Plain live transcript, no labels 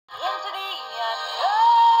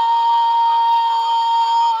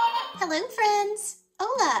friends!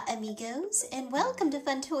 Hola amigos, and welcome to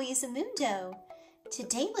Fun Toys Mundo.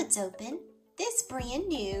 Today let's open this brand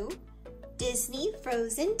new Disney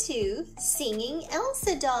Frozen 2 singing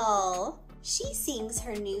Elsa doll. She sings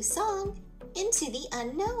her new song, Into the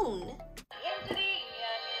Unknown.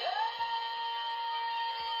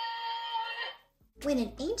 When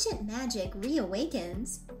an ancient magic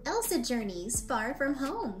reawakens, Elsa journeys far from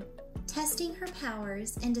home, testing her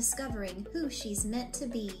powers and discovering who she's meant to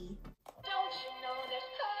be. Don't you know there's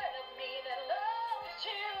part of me that loves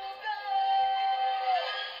you,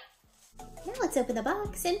 girl? Now let's open the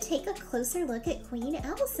box and take a closer look at Queen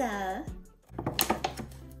Elsa.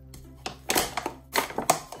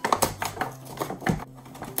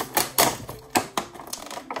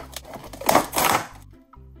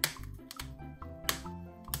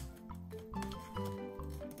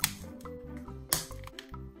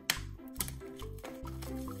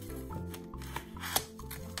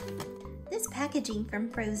 This packaging from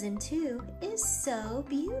Frozen 2 is so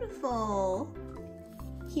beautiful.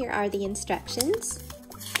 Here are the instructions.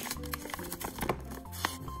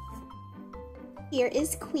 Here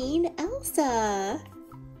is Queen Elsa.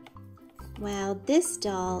 Wow, this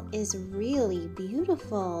doll is really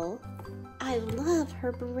beautiful. I love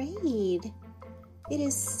her braid. It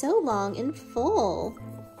is so long and full.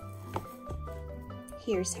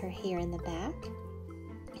 Here's her hair in the back.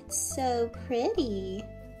 It's so pretty.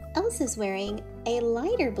 Elsa's wearing a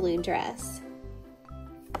lighter blue dress.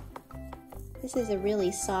 This is a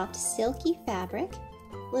really soft, silky fabric.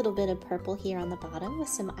 A little bit of purple here on the bottom with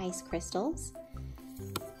some ice crystals.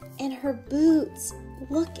 And her boots.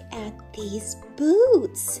 Look at these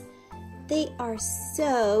boots. They are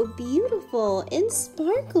so beautiful and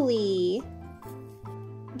sparkly.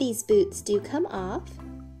 These boots do come off.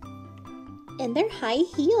 And they're high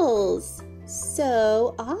heels.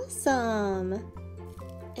 So awesome.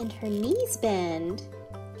 And her knees bend.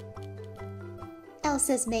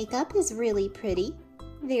 Elsa's makeup is really pretty,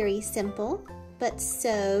 very simple, but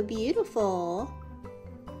so beautiful.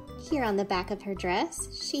 Here on the back of her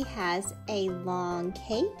dress, she has a long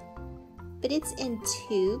cape, but it's in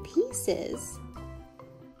 2 pieces.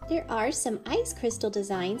 There are some ice crystal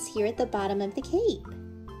designs here at the bottom of the cape.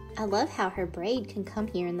 I love how her braid can come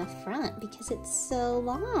here in the front because it's so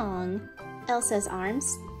long. Elsa's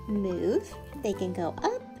arms move. They can go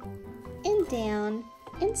up and down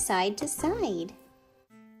and side to side.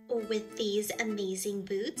 With these amazing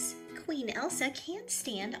boots, Queen Elsa can't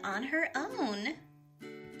stand on her own.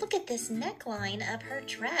 Look at this neckline of her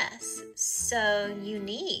dress. So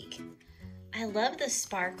unique. I love the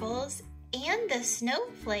sparkles and the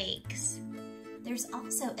snowflakes. There's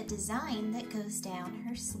also a design that goes down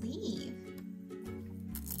her sleeve.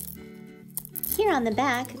 Here on the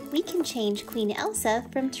back, we can change Queen Elsa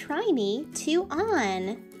from try me to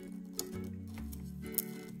on.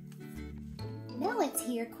 Now let's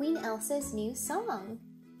hear Queen Elsa's new song.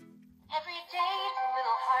 Every day it's a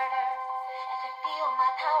little harder as I feel my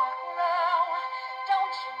power grow.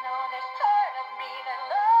 Don't you know there's part of me that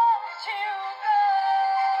loves to go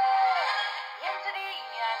into the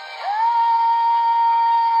unknown,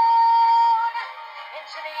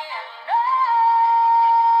 into the unknown,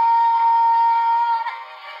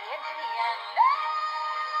 into the unknown.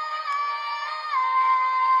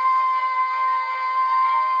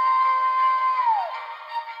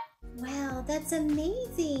 Wow, that's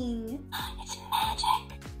amazing! It's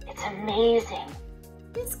magic. It's amazing.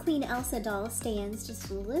 This Queen Elsa doll stands just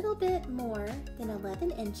a little bit more than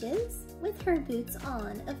 11 inches, with her boots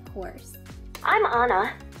on, of course. I'm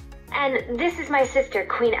Anna, and this is my sister,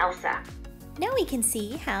 Queen Elsa. Now we can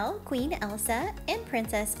see how Queen Elsa and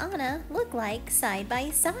Princess Anna look like side by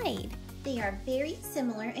side. They are very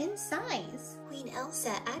similar in size. Queen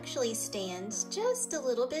Elsa actually stands just a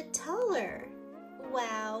little bit taller.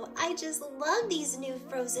 Wow, I just love these new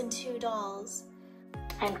Frozen 2 dolls.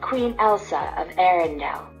 I'm Queen Elsa of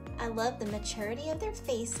Arendelle. I love the maturity of their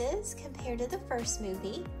faces compared to the first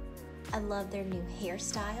movie. I love their new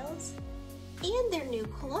hairstyles and their new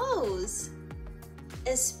clothes.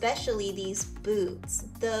 Especially these boots.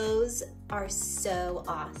 Those are so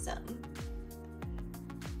awesome.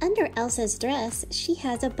 Under Elsa's dress, she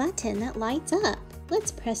has a button that lights up.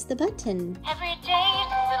 Let's press the button. Every day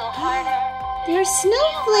it's a little harder. They're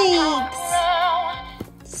snowflakes!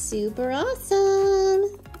 Super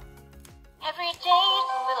awesome! Every day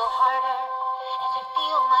it's a little harder as I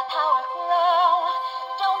feel my power grow.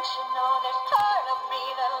 Don't you know there's part of me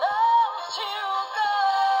that loves to go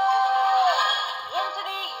into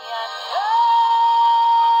the unknown,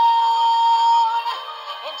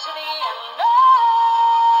 into the unknown,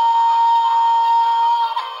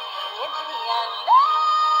 into the unknown.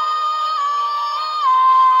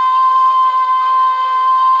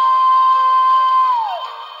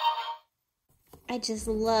 I just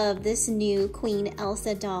love this new Queen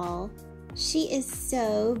Elsa doll. She is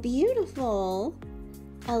so beautiful.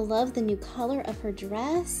 I love the new color of her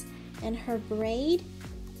dress and her braid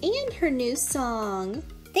and her new song.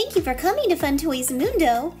 Thank you for coming to Fun Toys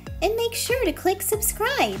Mundo, and make sure to click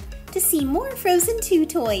subscribe to see more Frozen 2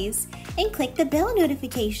 toys, and click the bell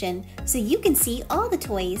notification so you can see all the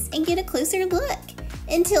toys and get a closer look.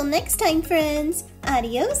 Until next time, friends,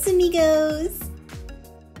 adios amigos!